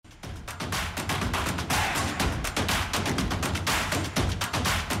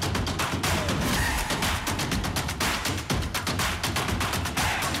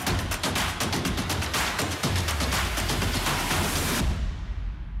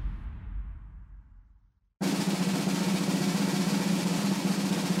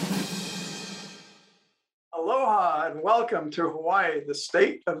Aloha and welcome to Hawaii, the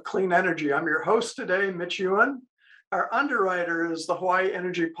state of clean energy. I'm your host today, Mitch Ewan. Our underwriter is the Hawaii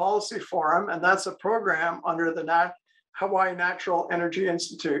Energy Policy Forum, and that's a program under the Hawaii Natural Energy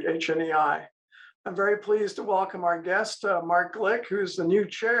Institute, HNEI. I'm very pleased to welcome our guest, Mark Glick, who's the new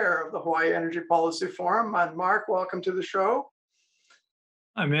chair of the Hawaii Energy Policy Forum. And Mark, welcome to the show.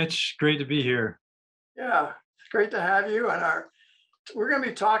 Hi, Mitch. Great to be here. Yeah, great to have you. And we're going to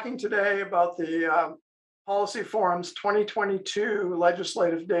be talking today about the Policy Forum's 2022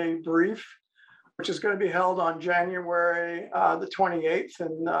 Legislative Day Brief, which is going to be held on January the 28th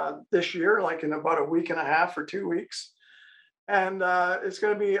in this year, like in about a week and a half or 2 weeks. And it's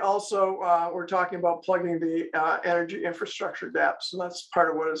going to be also, we're talking about plugging the energy infrastructure gap. So that's part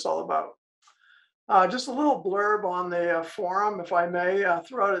of what it's all about. Just a little blurb on the forum, if I may.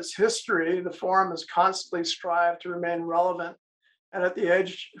 Throughout its history, the forum has constantly strived to remain relevant and at the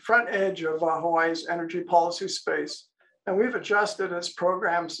front edge of Hawaii's energy policy space. And we've adjusted its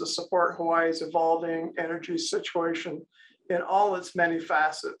programs to support Hawaii's evolving energy situation in all its many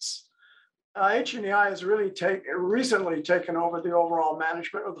facets. HNEI has really recently taken over the overall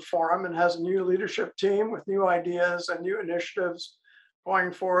management of the forum and has a new leadership team with new ideas and new initiatives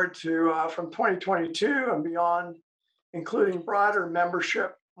going forward to from 2022 and beyond, including broader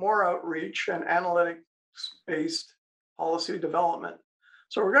membership, more outreach, and analytics-based policy development.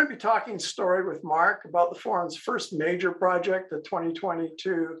 So we're going to be talking story with Mark about the forum's first major project, the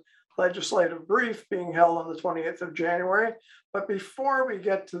 2022 legislative brief being held on the 28th of January. But before we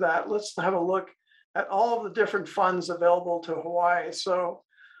get to that, let's have a look at all of the different funds available to Hawaii. So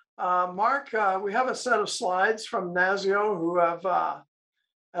Mark, we have a set of slides from NASIO who have, I'm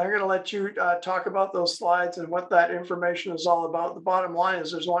going to let you talk about those slides and what that information is all about. The bottom line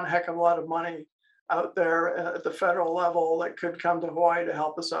is there's one heck of a lot of money out there at the federal level that could come to Hawaii to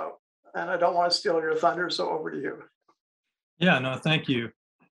help us out. And I don't want to steal your thunder, so over to you. Yeah, no, thank you.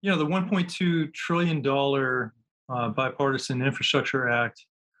 You know, the $1.2 trillion Bipartisan Infrastructure Act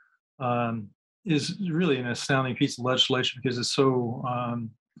is really an astounding piece of legislation because it's so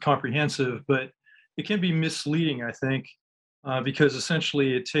comprehensive, but it can be misleading, I think, because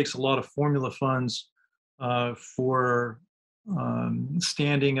essentially it takes a lot of formula funds for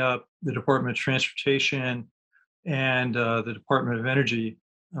standing up the Department of Transportation and the Department of Energy.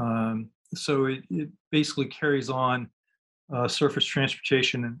 So it basically carries on surface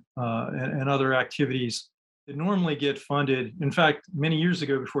transportation and other activities that normally get funded. In fact, many years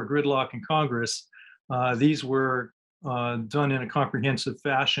ago, before gridlock in Congress, these were done in a comprehensive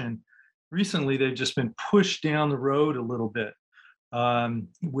fashion. Recently, they've just been pushed down the road a little bit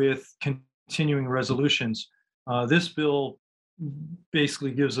with continuing resolutions. This bill basically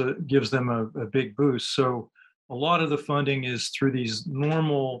gives them a big boost. So a lot of the funding is through these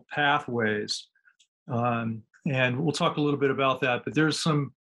normal pathways. And we'll talk a little bit about that, but there's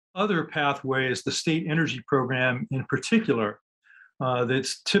some other pathways, the state energy program in particular,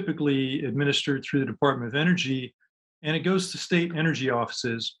 that's typically administered through the Department of Energy, and it goes to state energy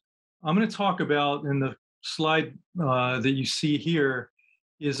offices. I'm going to talk about in the slide that you see here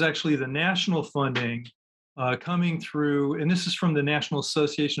is actually the national funding coming through, and this is from the National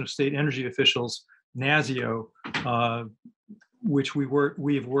Association of State Energy Officials, NASIO, which we've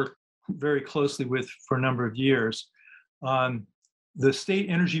worked very closely with for a number of years. The state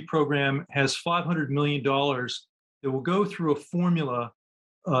energy program has $500 million that will go through a formula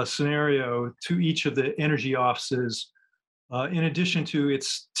scenario to each of the energy offices, in addition to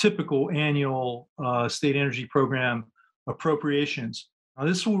its typical annual state energy program appropriations. Now,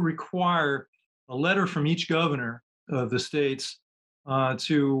 this will require a letter from each governor of the states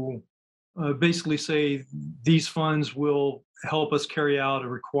to basically say these funds will help us carry out a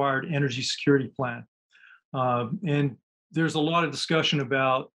required energy security plan. And there's a lot of discussion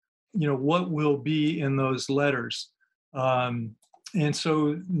about, what will be in those letters. And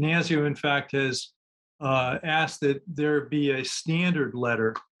so NASIO, in fact, has asked that there be a standard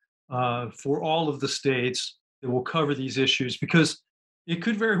letter for all of the states that will cover these issues, because it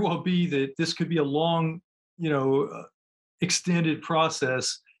could very well be that this could be a long, extended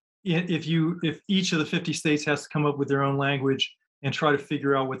process if each of the 50 states has to come up with their own language and try to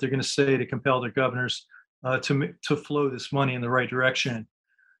figure out what they're going to say to compel their governors to flow this money in the right direction.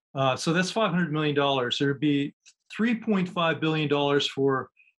 So that's $500 million. There would be $3.5 billion for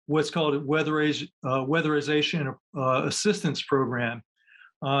what's called a weatherization assistance program.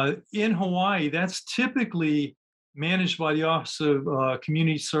 In Hawaii, that's typically managed by the Office of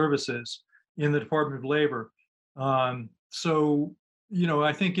Community Services in the Department of Labor. So,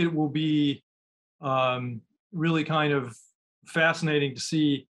 I think it will be really kind of fascinating to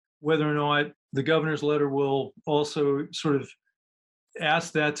see whether or not the governor's letter will also sort of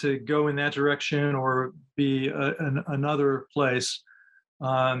ask that to go in that direction or be another place.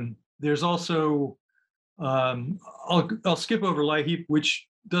 There's also, I'll skip over LIHEAP, which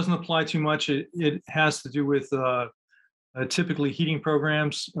doesn't apply too much. It has to do with typically heating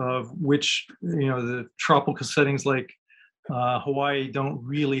programs, of which, the tropical settings like Hawaii don't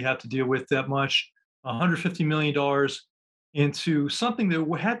really have to deal with that much. $150 million into something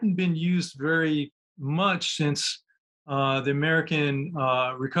that hadn't been used very much since the American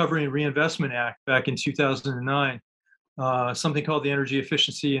Recovery and Reinvestment Act back in 2009, something called the Energy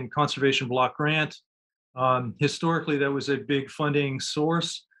Efficiency and Conservation Block Grant. Historically, that was a big funding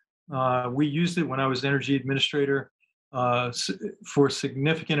source. We used it when I was energy administrator for a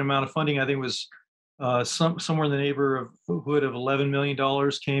significant amount of funding. I think it was somewhere in the neighborhood of $11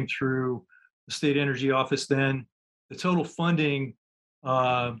 million came through the state energy office then. The total funding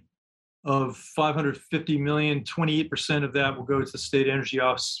of $550 million, 28% of that will go to the state energy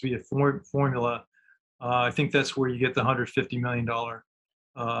office via formula. I think that's where you get the $150 million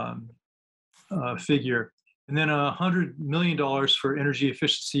figure. And then $100 million for energy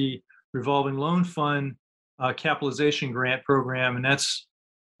efficiency revolving loan fund capitalization grant program, and that's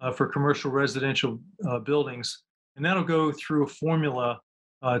for commercial residential buildings. And that'll go through a formula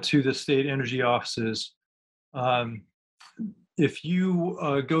to the state energy offices. If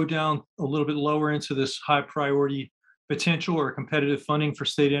you go down a little bit lower into this high priority potential or competitive funding for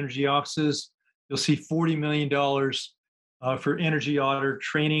state energy offices, you'll see $40 million for energy auditor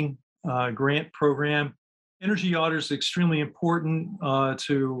training grant program. Energy auditor is extremely important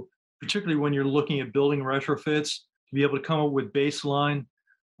to, particularly when you're looking at building retrofits, to be able to come up with baseline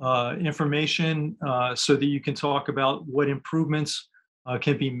information so that you can talk about what improvements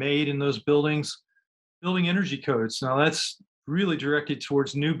can be made in those buildings. Building energy codes. Now that's really directed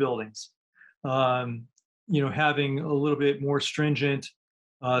towards new buildings. Having a little bit more stringent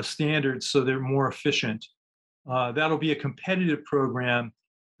standards so they're more efficient. That'll be a competitive program.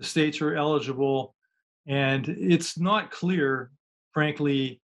 The states are eligible, and it's not clear,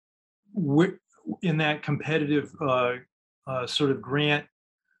 frankly, in that competitive sort of grant,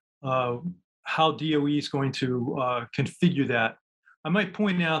 how DOE is going to configure that. I might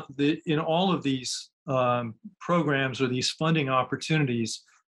point out that in all of these programs or these funding opportunities,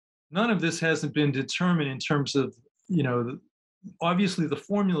 none of this hasn't been determined in terms of, obviously the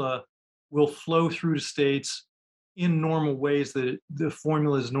formula will flow through to states in normal ways that the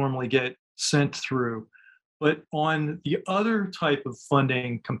formulas normally get sent through. But on the other type of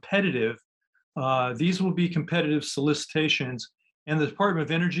funding, competitive, these will be competitive solicitations, and the Department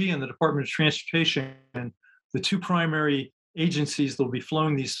of Energy and the Department of Transportation, the two primary agencies that will be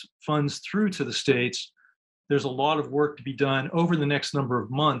flowing these funds through to the states. There's a lot of work to be done over the next number of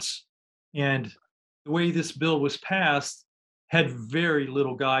months. And the way this bill was passed had very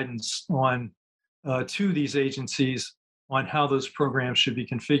little guidance on to these agencies on how those programs should be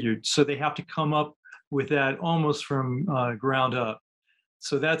configured. So they have to come up with that almost from ground up.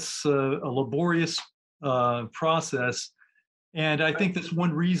 So that's a laborious process. And I think that's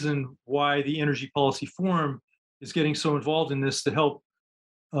one reason why the Energy Policy Forum is getting so involved in this, to help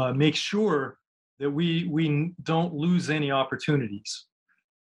make sure that we don't lose any opportunities.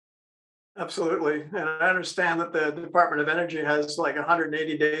 Absolutely. And I understand that the Department of Energy has like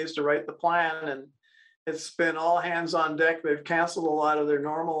 180 days to write the plan, and it's been all hands on deck. They've canceled a lot of their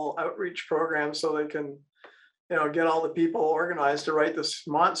normal outreach programs so they can, get all the people organized to write this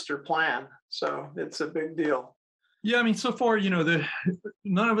monster plan. So it's a big deal. Yeah, I mean, so far,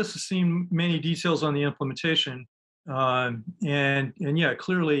 none of us have seen many details on the implementation, and yeah,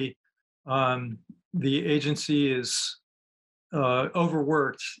 clearly, the agency is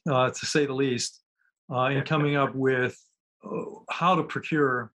overworked, to say the least, in coming up with how to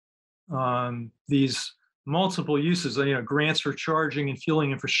procure these multiple uses. Grants for charging and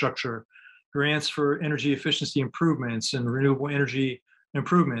fueling infrastructure, grants for energy efficiency improvements and renewable energy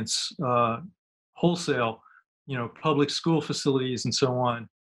improvements, wholesale, public school facilities and so on.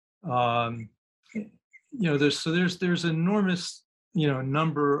 There's enormous,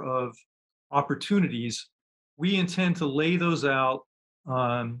 number of opportunities. We intend to lay those out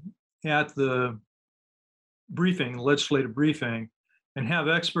at the legislative briefing, and have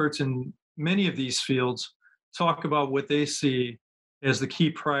experts in many of these fields talk about what they see as the key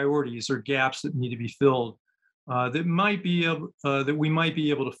priorities or gaps that need to be filled, that we might be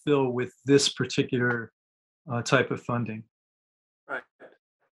able to fill with this particular type of funding. Right.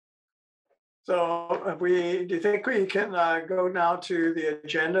 So do you think we can go now to the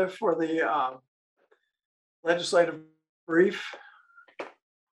agenda for the legislative brief?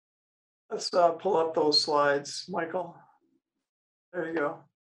 Let's pull up those slides, Michael. There you go.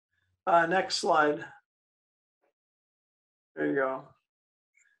 Next slide. There you go.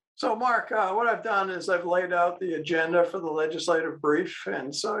 So Mark, what I've done is I've laid out the agenda for the legislative brief.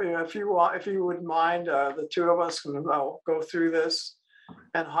 And so if you wouldn't mind, the two of us can go through this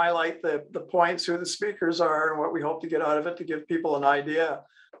and highlight the points, who the speakers are and what we hope to get out of it, to give people an idea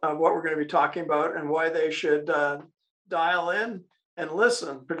of what we're going to be talking about and why they should dial in and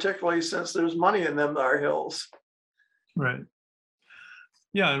listen, particularly since there's money in them, our hills. Right.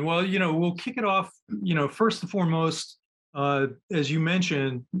 Yeah, and well, we'll kick it off, first and foremost, as you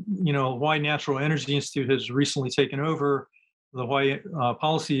mentioned, Hawaii Natural Energy Institute has recently taken over the Hawaii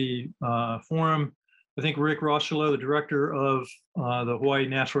Policy Forum. I think Rick Rocheleau, the director of the Hawaii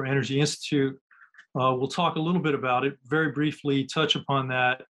Natural Energy Institute, will talk a little bit about it, very briefly touch upon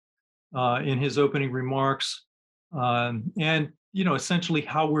that in his opening remarks, and essentially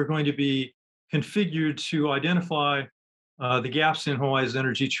how we're going to be configured to identify the gaps in Hawaii's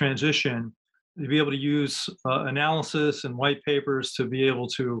energy transition, to be able to use analysis and white papers to be able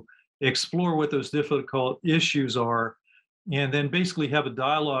to explore what those difficult issues are, and then basically have a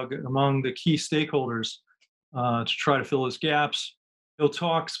dialogue among the key stakeholders to try to fill those gaps. He'll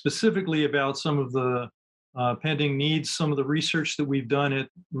talk specifically about some of the pending needs, some of the research that we've done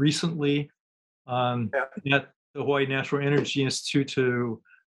recently at the Hawaii Natural Energy Institute to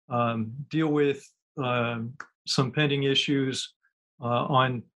deal with some pending issues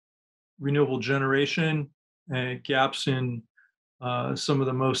on renewable generation and gaps in some of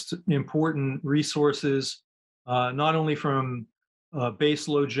the most important resources, not only from base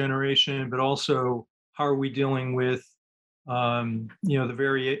load generation, but also how are we dealing with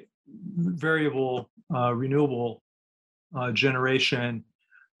the variable renewable generation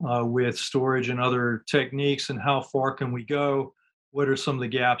with storage and other techniques, and how far can we go? What are some of the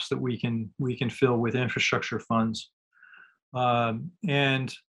gaps that we can fill with infrastructure funds?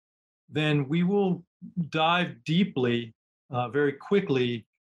 And then we will dive deeply, very quickly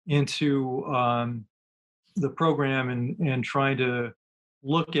into the program and trying to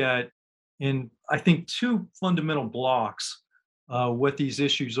look at, in I think, two fundamental blocks, what these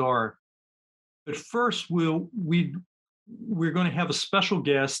issues are. But first, we're going to have a special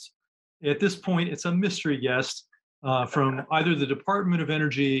guest. At this point, it's a mystery guest from either the Department of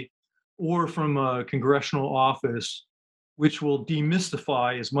Energy or from a congressional office, which will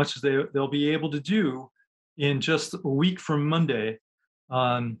demystify as much as they'll be able to do in just a week from Monday,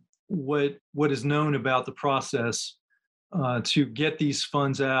 what is known about the process to get these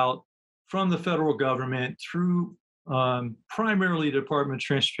funds out from the federal government through primarily the Department of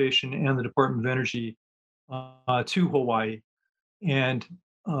Transportation and the Department of Energy to Hawaii. And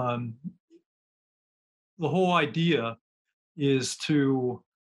the whole idea is to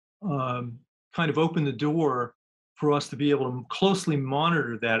kind of open the door for us to be able to closely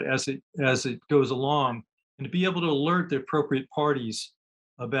monitor that as it goes along, and to be able to alert the appropriate parties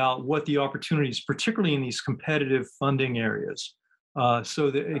about what the opportunities, particularly in these competitive funding areas,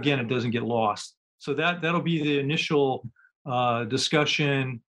 so that, again, it doesn't get lost. So that'll be the initial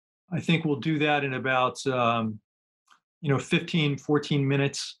discussion. I think we'll do that in about 15, 14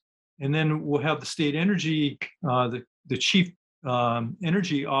 minutes. And then we'll have the state energy, the chief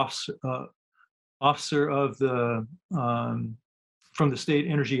energy officer of the from the state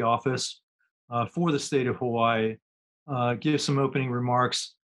energy office for the state of Hawaii, give some opening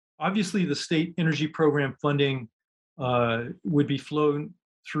remarks. Obviously, the state energy program funding would be flowing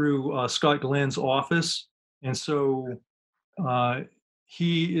through Scott Glenn's office, and so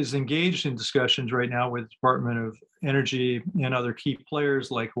he is engaged in discussions right now with the Department of Energy and other key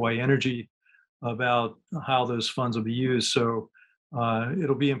players like Hawaii Energy about how those funds will be used. So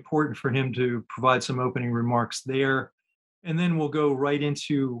it'll be important for him to provide some opening remarks there. And then we'll go right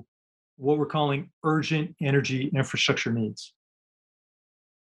into what we're calling urgent energy infrastructure needs.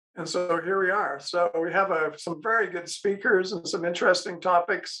 And so here we are. So we have some very good speakers and some interesting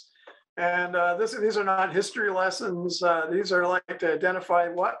topics. And these are not history lessons. These are like to identify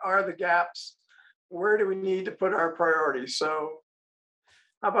what are the gaps, where do we need to put our priorities. So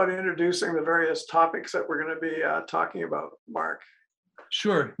how about introducing the various topics that we're going to be talking about, Mark?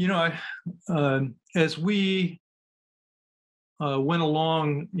 Sure. As we went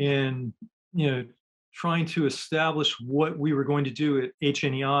along in trying to establish what we were going to do at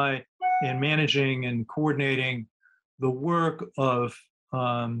HNEI and managing and coordinating the work of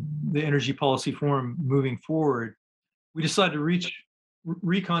the Energy Policy Forum moving forward, we decided to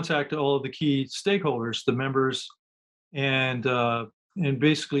recontact all of the key stakeholders, the members, and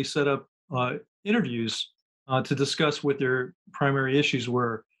basically set up interviews to discuss what their primary issues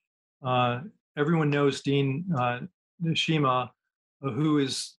were. Everyone knows Dean Nishima, who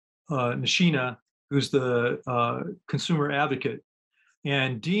is Nishina, who's the consumer advocate.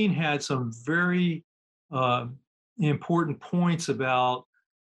 And Dean had some very uh, important points about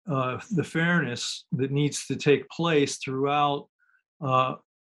the fairness that needs to take place throughout uh,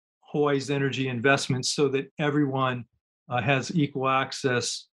 Hawaii's energy investments so that everyone has equal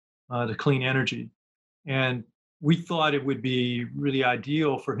access to clean energy. And we thought it would be really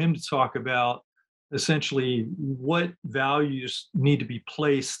ideal for him to talk about essentially what values need to be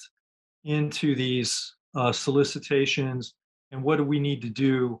placed into these solicitations and what do we need to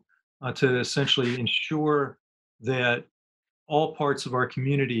do to essentially ensure that all parts of our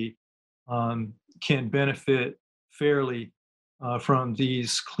community can benefit fairly from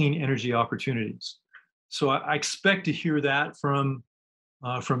these clean energy opportunities. So I expect to hear that from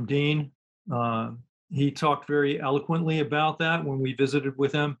Dean. Uh, he talked very eloquently about that when we visited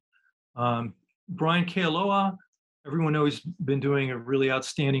with him. Um, Brian Kealoha, everyone knows he's been doing a really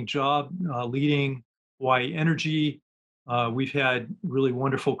outstanding job leading Hawaii Energy. We've had really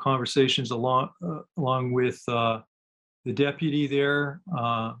wonderful conversations along with the deputy there,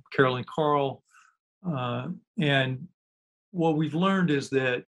 Carolyn Carl. And what we've learned is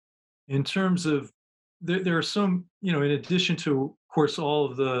that in terms of, there are some, in addition to, of course, all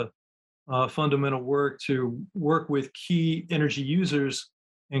of the fundamental work to work with key energy users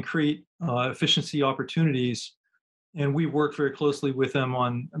and create efficiency opportunities. And we work very closely with them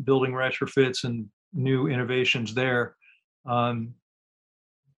on building retrofits and new innovations there.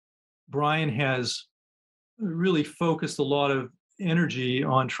 Brian has really focused a lot of energy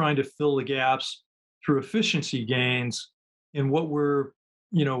on trying to fill the gaps through efficiency gains in what we're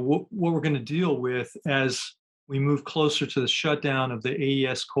going to deal with as we move closer to the shutdown of the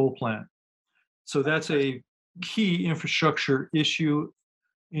AES coal plant. So that's a key infrastructure issue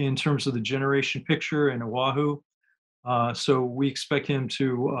in terms of the generation picture in Oahu. So we expect him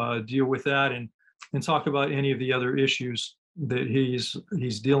to deal with that and talk about any of the other issues that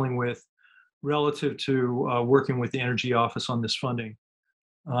he's dealing with relative to working with the Energy Office on this funding.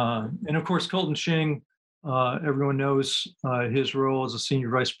 And of course, Colton Shing, everyone knows his role as a senior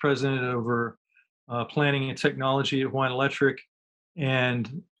vice president over planning and technology at Hawaiian Electric,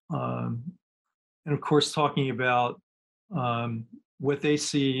 and of course, talking about what they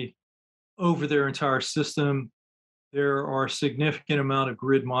see over their entire system. There are a significant amount of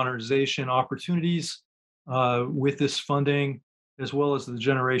grid modernization opportunities with this funding, as well as the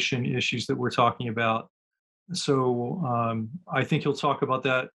generation issues that we're talking about. So I think he'll talk about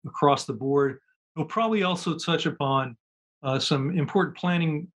that across the board. He'll probably also touch upon some important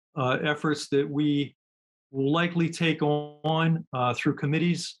planning efforts that we will likely take on through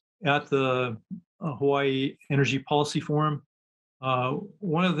committees at the Hawaii Energy Policy Forum.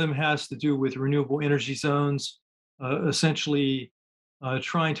 One of them has to do with renewable energy zones, essentially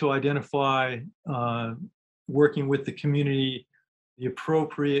trying to identify, working with the community, the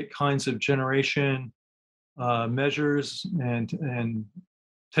appropriate kinds of generation measures and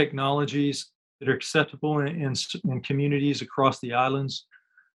technologies that are acceptable in communities across the islands.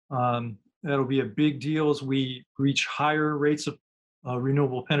 That'll be a big deal as we reach higher rates of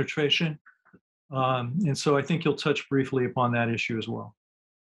renewable penetration. And so I think you'll touch briefly upon that issue as well.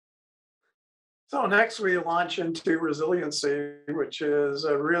 So next we launch into resiliency, which is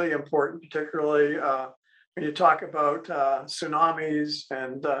really important, particularly when you talk about tsunamis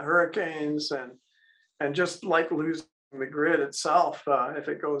and hurricanes and just like losing the grid itself if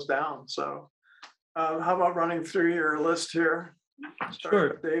it goes down. So how about running through your list here?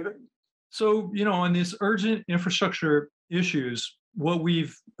 Sure, David. So, on these urgent infrastructure issues, what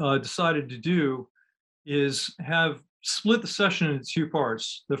we've decided to do is have split the session into two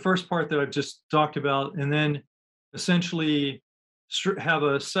parts. The first part that I've just talked about, and then essentially have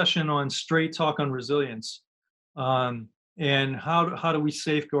a session on straight talk on resilience and how do we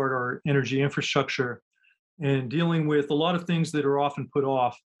safeguard our energy infrastructure and dealing with a lot of things that are often put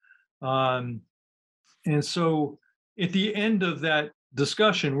off. And so at the end of that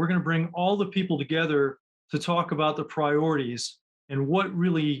discussion, we're going to bring all the people together to talk about the priorities and what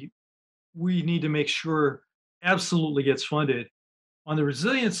really we need to make sure absolutely gets funded. On the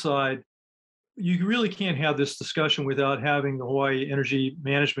resilience side, you really can't have this discussion without having the Hawaii Energy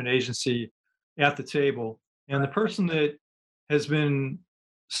Management Agency at the table. And the person that has been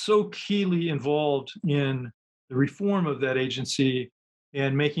so keenly involved in the reform of that agency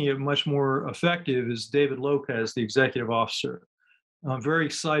and making it much more effective is David Lopez, the executive officer. I'm very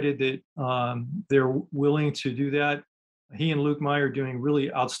excited that they're willing to do that. He and Luke Meyer are doing a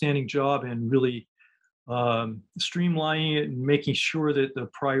really outstanding job in really streamlining it and making sure that the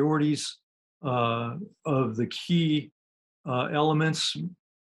priorities of the key elements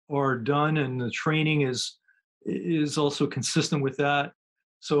are done, and the training is also consistent with that.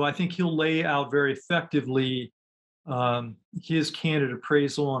 So I think he'll lay out very effectively his candidate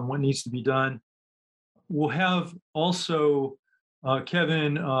appraisal on what needs to be done. We'll have also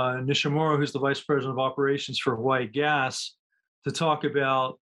Kevin Nishimura, who's the Vice President of Operations for Hawaii Gas, to talk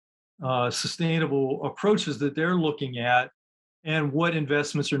about sustainable approaches that they're looking at and what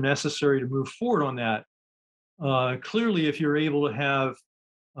investments are necessary to move forward on that. Clearly, if you're able to have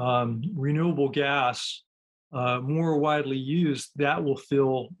renewable gas more widely used, that will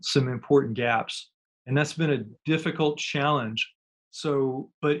fill some important gaps. And that's been a difficult challenge.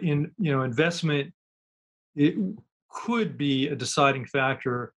 So, but in investment, it could be a deciding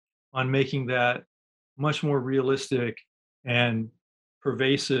factor on making that much more realistic and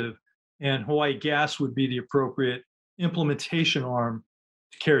pervasive. And Hawaii Gas would be the appropriate implementation arm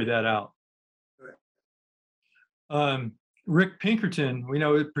to carry that out. Rick Pinkerton, we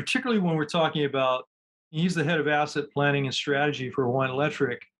know, particularly when we're talking about, he's the head of asset planning and strategy for Hawaiian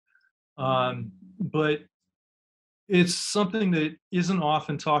Electric, but it's something that isn't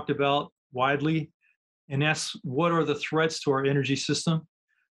often talked about widely, and that's what are the threats to our energy system.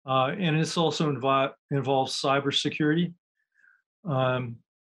 And this also involves cybersecurity.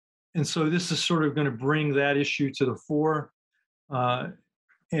 And so this is sort of going to bring that issue to the fore.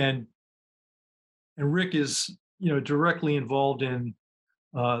 And Rick is, directly involved in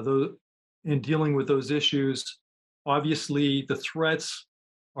dealing with those issues. Obviously, the threats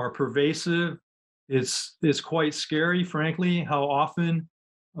are pervasive. It's quite scary, frankly, how often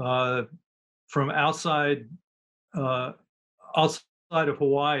from outside of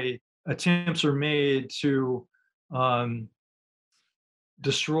Hawaii, attempts are made to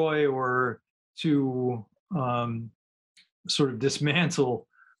destroy or to sort of dismantle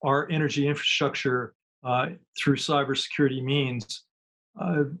our energy infrastructure through cybersecurity means.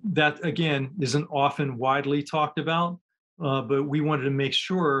 That, again, isn't often widely talked about, but we wanted to make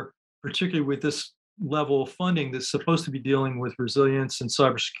sure, particularly with this level of funding that's supposed to be dealing with resilience and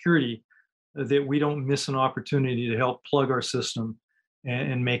cybersecurity, that we don't miss an opportunity to help plug our system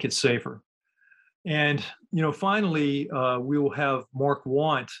and make it safer. And finally, we will have Mark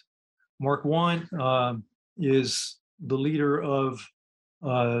Want. Mark Want is the leader of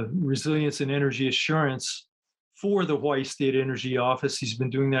resilience and energy assurance for the Hawaii State Energy Office. He's been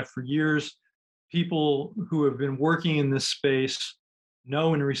doing that for years. People who have been working in this space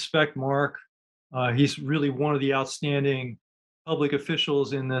know and respect Mark. He's really one of the outstanding public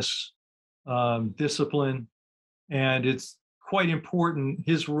officials in this discipline, and it's quite important.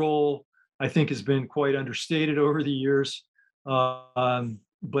 His role, I think, has been quite understated over the years,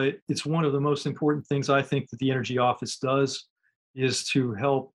 but it's one of the most important things I think that the Energy Office does, is to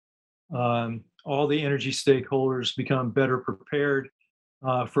help all the energy stakeholders become better prepared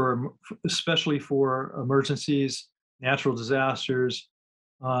especially for emergencies, natural disasters.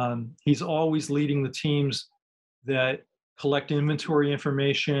 He's always leading the teams that collect inventory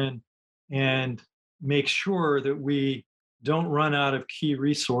information and make sure that we don't run out of key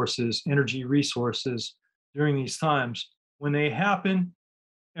resources, energy resources, during these times. When they happen,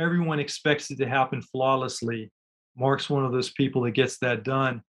 everyone expects it to happen flawlessly. Mark's one of those people that gets that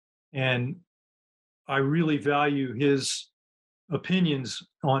done. And I really value his opinions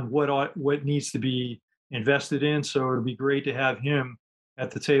on what needs to be invested in. So it'll be great to have him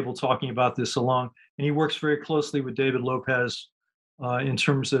at the table talking about this along. And he works very closely with David Lopez in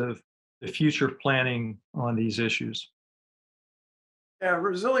terms of the future planning on these issues. Yeah,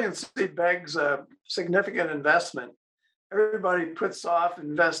 resiliency begs a significant investment. Everybody puts off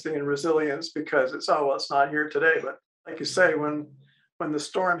investing in resilience because it's not here today. But like you say, when the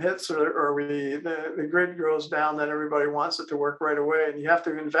storm hits or the grid goes down, then everybody wants it to work right away, and you have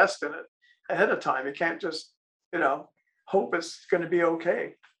to invest in it ahead of time. You can't just hope it's going to be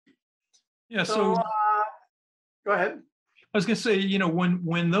okay. Yeah. So go ahead. I was going to say,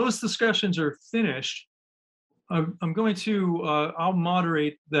 when those discussions are finished, I'm going to I'll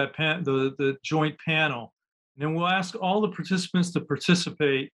moderate that the joint panel, and then we'll ask all the participants to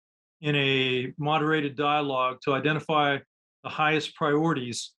participate in a moderated dialogue to identify the highest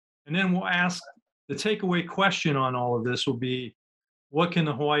priorities, and then we'll ask the takeaway question on all of this will be, what can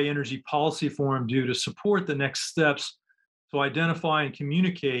the Hawaii Energy Policy Forum do to support the next steps to identify and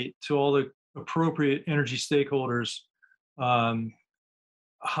communicate to all the appropriate energy stakeholders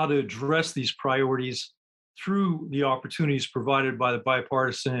how to address these priorities through the opportunities provided by the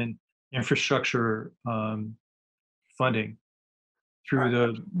bipartisan infrastructure funding through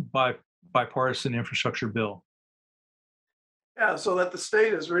the bipartisan infrastructure bill. Yeah, so that the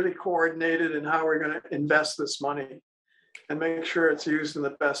state is really coordinated in how we're going to invest this money and make sure it's used in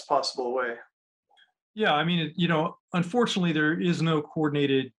the best possible way. Yeah, I mean, unfortunately, there is no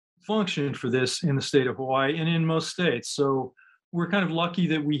coordinated function for this in the state of Hawaii and in most states. So we're kind of lucky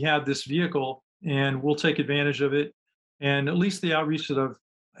that we have this vehicle and we'll take advantage of it. And at least the outreach that I've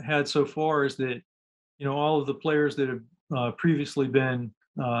had so far is that, all of the players that have previously been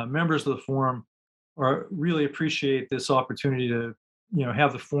members of the forum really appreciate this opportunity to,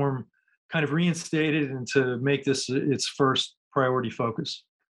 have the forum kind of reinstated and to make this its first priority focus.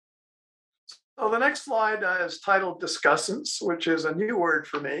 So the next slide is titled discussants, which is a new word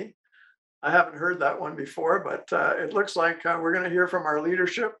for me. I haven't heard that one before, but it looks like we're going to hear from our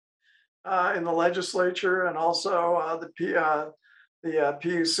leadership in the legislature and also the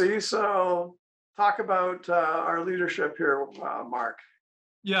PUC. So talk about our leadership here, Mark.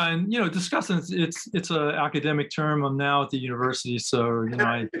 Yeah, and discussants, it's an academic term. I'm now at the university, so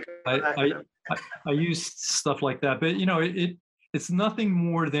I use stuff like that. But it's nothing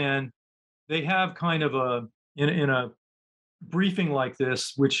more than they have kind of in a briefing like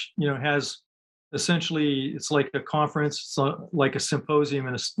this, which has essentially, it's like a conference, it's like a symposium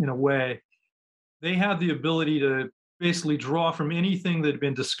in a way. They have the ability to basically draw from anything that had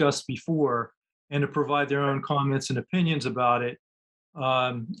been discussed before and to provide their own comments and opinions about it.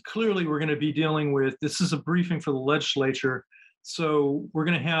 Clearly, we're going to be dealing with, this is a briefing for the legislature, so we're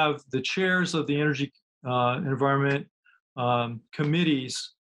going to have the chairs of the energy environment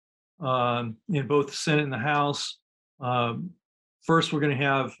committees in both the Senate and the House. First, we're going to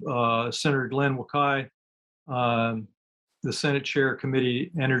have Senator Glenn Wakai, the Senate Chair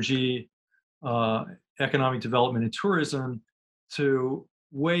Committee Energy, Economic Development and Tourism, to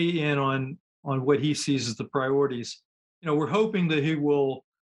weigh in on what he sees as the priorities. We're hoping that he will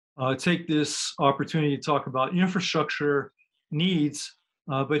take this opportunity to talk about infrastructure needs,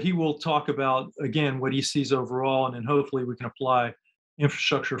 but he will talk about, again, what he sees overall, and then hopefully we can apply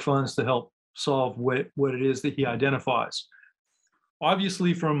infrastructure funds to help solve what it is that he identifies.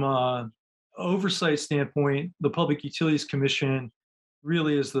 Obviously, from an oversight standpoint, the Public Utilities Commission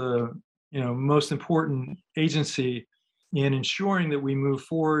really is the most important agency in ensuring that we move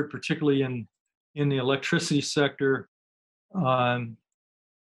forward, particularly in the electricity sector. And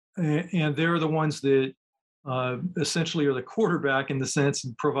they're the ones that essentially are the quarterback in the sense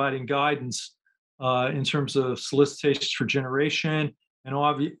of providing guidance in terms of solicitations for generation, and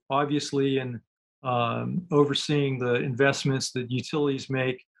obviously in overseeing the investments that utilities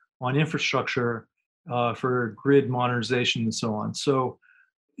make on infrastructure for grid modernization and so on. So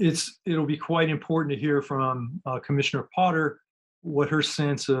it'll be quite important to hear from Commissioner Potter what her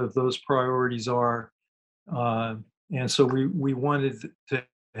sense of those priorities are. And so we wanted to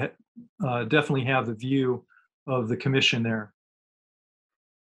definitely have the view of the commission there.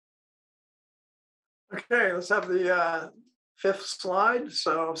 Okay, let's have the fifth slide.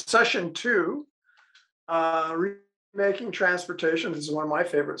 So session 2, remaking transportation. This is one of my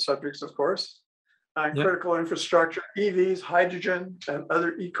favorite subjects, of course. Yep. Critical infrastructure, EVs, hydrogen, and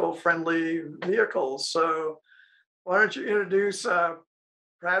other eco-friendly vehicles. So why don't you introduce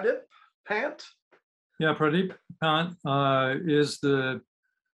Pradip Pant? Yeah, Pradip Pant is the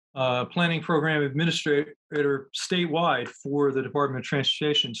planning program administrator statewide for the Department of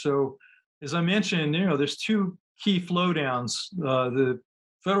Transportation. So as I mentioned, there's two key flow downs, the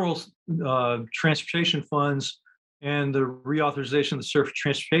federal transportation funds and the reauthorization of the Surface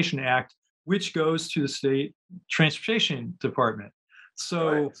Transportation Act, which goes to the state transportation department. So,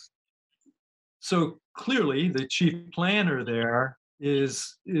 right. So clearly the chief planner there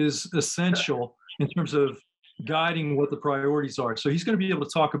is essential in terms of guiding what the priorities are. So he's going to be able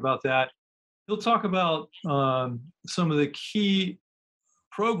to talk about that. He'll talk about some of the key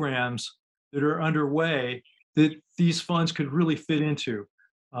programs that are underway that these funds could really fit into.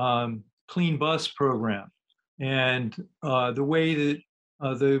 Clean bus program, and the way that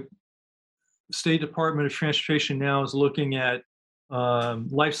the State Department of Transportation now is looking at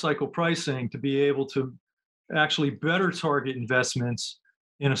life cycle pricing to be able to actually better target investments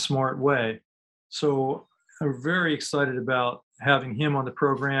in a smart way. So I'm very excited about having him on the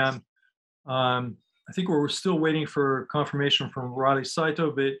program. I think we're still waiting for confirmation from Riley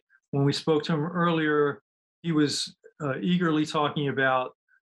Saito, but when we spoke to him earlier, he was eagerly talking about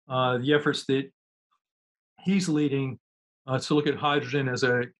the efforts that he's leading to look at hydrogen as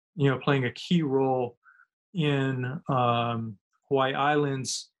playing a key role in Hawaii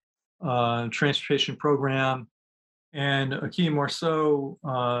Island's transportation program. And Akeem Marceau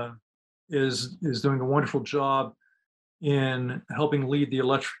is doing a wonderful job in helping lead the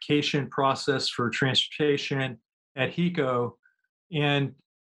electrification process for transportation at HECO and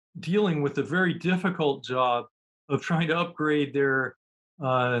dealing with the very difficult job of trying to upgrade their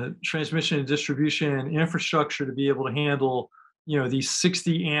transmission and distribution infrastructure to be able to handle, these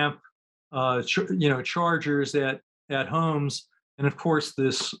 60 amp, chargers at homes, and of course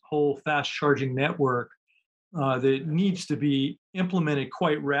this whole fast charging network that needs to be implemented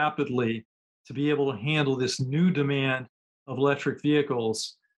quite rapidly to be able to handle this new demand of electric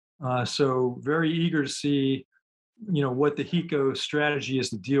vehicles. So very eager to see, what the HECO strategy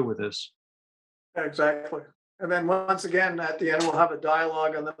is to deal with this. Exactly. And then once again, at the end, we'll have a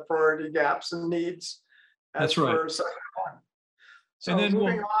dialogue on the priority gaps and needs as That's right. for section one. So And then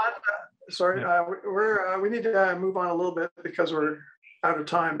moving on, sorry, Yeah. we need to move on a little bit because we're out of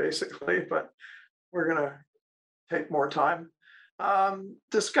time basically, but we're gonna take more time.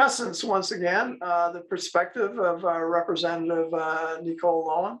 Discussants, once again, the perspective of Representative Nicole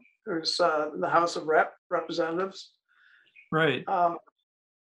Lowen, who's in the House of Representatives. Right. Um,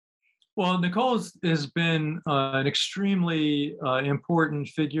 Well, Nicole has been an extremely important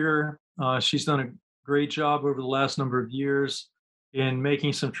figure. She's done a great job over the last number of years in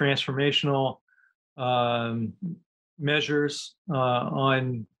making some transformational um, measures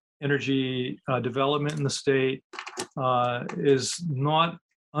on energy development in the state. Is not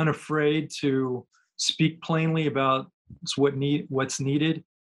unafraid to speak plainly about what's needed.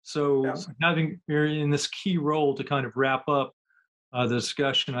 So Yeah. having her in this key role to kind of wrap up the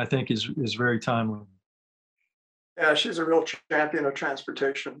discussion, I think, is very timely. Yeah, she's a real champion of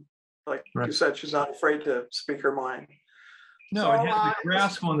transportation. Like you Right. said, she's not afraid to speak her mind. No, and So, have a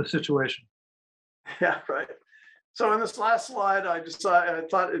grasp on the situation. yeah, right. So in this last slide, I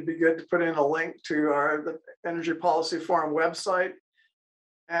thought it'd be good to put in a link to the Energy Policy Forum website.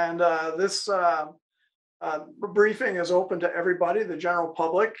 And this briefing is open to everybody, the general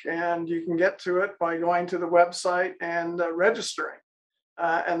public, and you can get to it by going to the website and registering.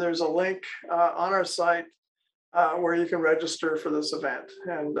 And there's a link on our site where you can register for this event.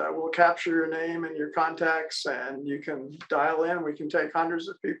 And we'll capture your name and your contacts, and you can dial in. We can take hundreds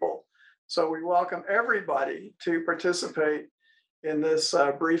of people. So we welcome everybody to participate in this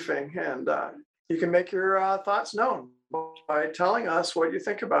briefing, and you can make your thoughts known by telling us what you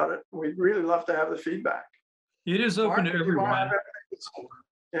think about it. We'd really love to have the feedback. It is open Mark, to if you wanna have everyone. everything-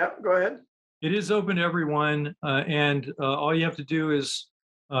 Yeah, go ahead. It is open to everyone, and all you have to do is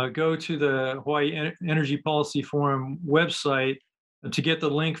go to the Hawaii Energy Policy Forum website to get the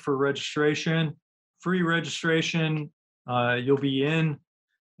link for registration. Free registration, you'll be in,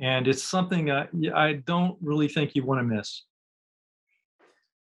 and it's something I don't really think you want to miss.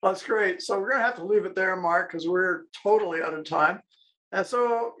 That's great. So we're gonna have to leave it there, Mark, because we're totally out of time. And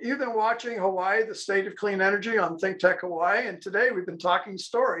so you've been watching Hawaii, the State of Clean Energy on Think Tech Hawaii. And today we've been talking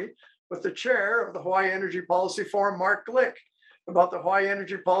story with the chair of the Hawaii Energy Policy Forum, Mark Glick, about the Hawaii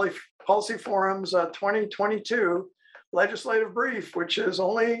Energy Policy Forum's 2022 legislative brief, which is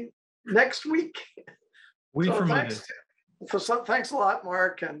only next week. Week So from Monday. thanks a lot,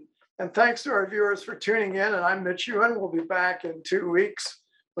 Mark. And thanks to our viewers for tuning in. And I'm Mitch Ewan. We'll be back in 2 weeks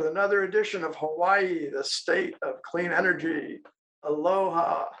with another edition of Hawaii, the State of Clean Energy.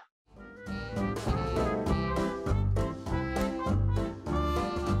 Aloha.